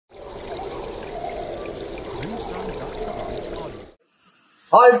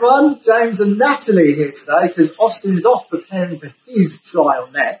Hi everyone, James and Natalie here today because Austin is off preparing for his trial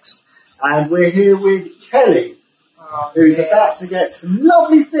next, and we're here with Kelly, who's about to get some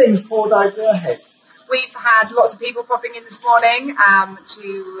lovely things poured over her head. We've had lots of people popping in this morning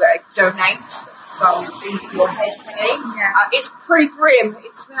to donate some things to your head, Kelly. Yeah. It's pretty grim.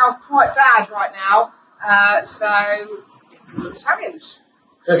 It smells quite bad right now, so it's a challenge.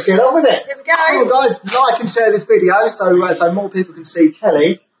 Let's get on with it. Here we go. Come on, guys, like and share this video so more people can see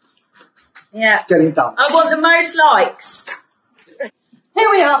Kelly getting done. I want the most likes.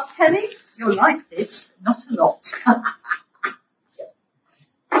 Here we are, Kelly. You'll like this. Not a lot.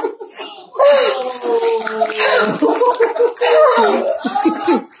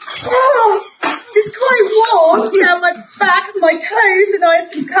 It's quite warm down my back and my toes are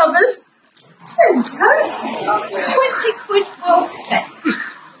nice and covered. There we go. 20 quid well spent.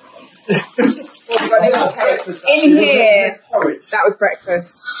 In here, that was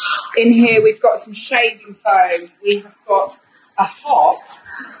breakfast. In here, we've got some shaving foam. We have got a heart,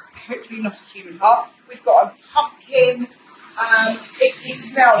 hopefully not a human heart. We've got a pumpkin. It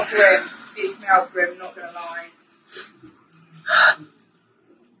smells grim. It smells grim, not going to lie.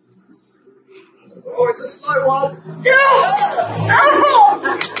 Oh, it's a slow one.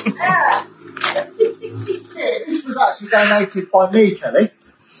 This was actually donated by me, Kelly.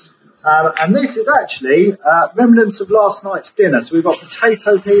 And this is actually remnants of last night's dinner. So we've got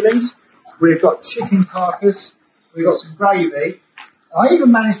potato peelings, we've got chicken carcass, we've got some gravy. I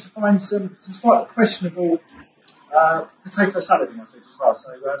even managed to find some slightly questionable potato salad in my fridge as well.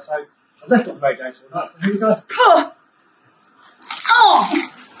 So I've left it on the radiator all night. So here we go. Oh,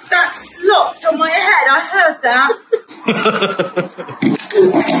 that slopped on my head. I heard that.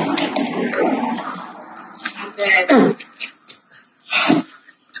 There's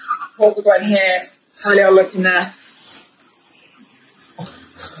what we've got in here. Have a little look in there.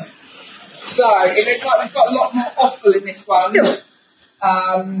 So it looks like we've got a lot more offal in this one.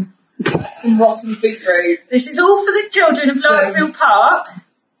 Some rotten beetroot. This is all for the children of Larkfield Park.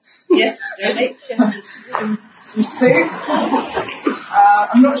 Yes, some soup.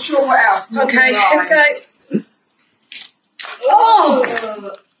 I'm not sure what else. Okay, here we go. Oh!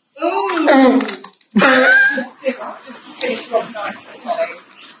 Just to finish you off nicely, Kelly.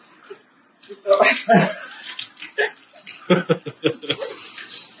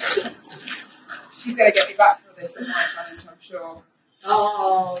 She's going to get me back for this at my challenge, I'm sure.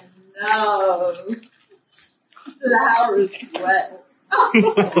 Oh no. Flowers well.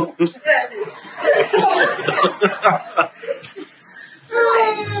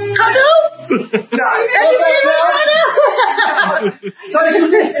 Cuddle? No. Social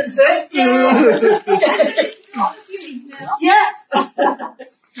distancing? Yeah.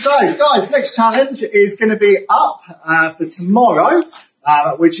 So, guys, next challenge is going to be up for tomorrow,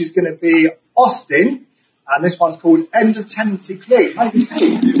 which is going to be Austin. And this one's called End of Tenancy Clean. Maybe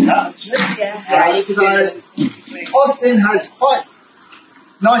Kelly can do that, actually. Yeah. So, Austin has quite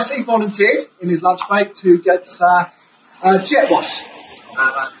nicely volunteered in his lunch break to get jet wash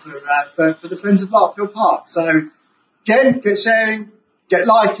for the Friends of Larkfield Park. So, again, get sharing, get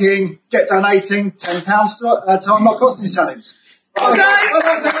liking, get donating £10 to unlock Austin's challenge. Bye,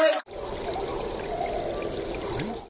 guys.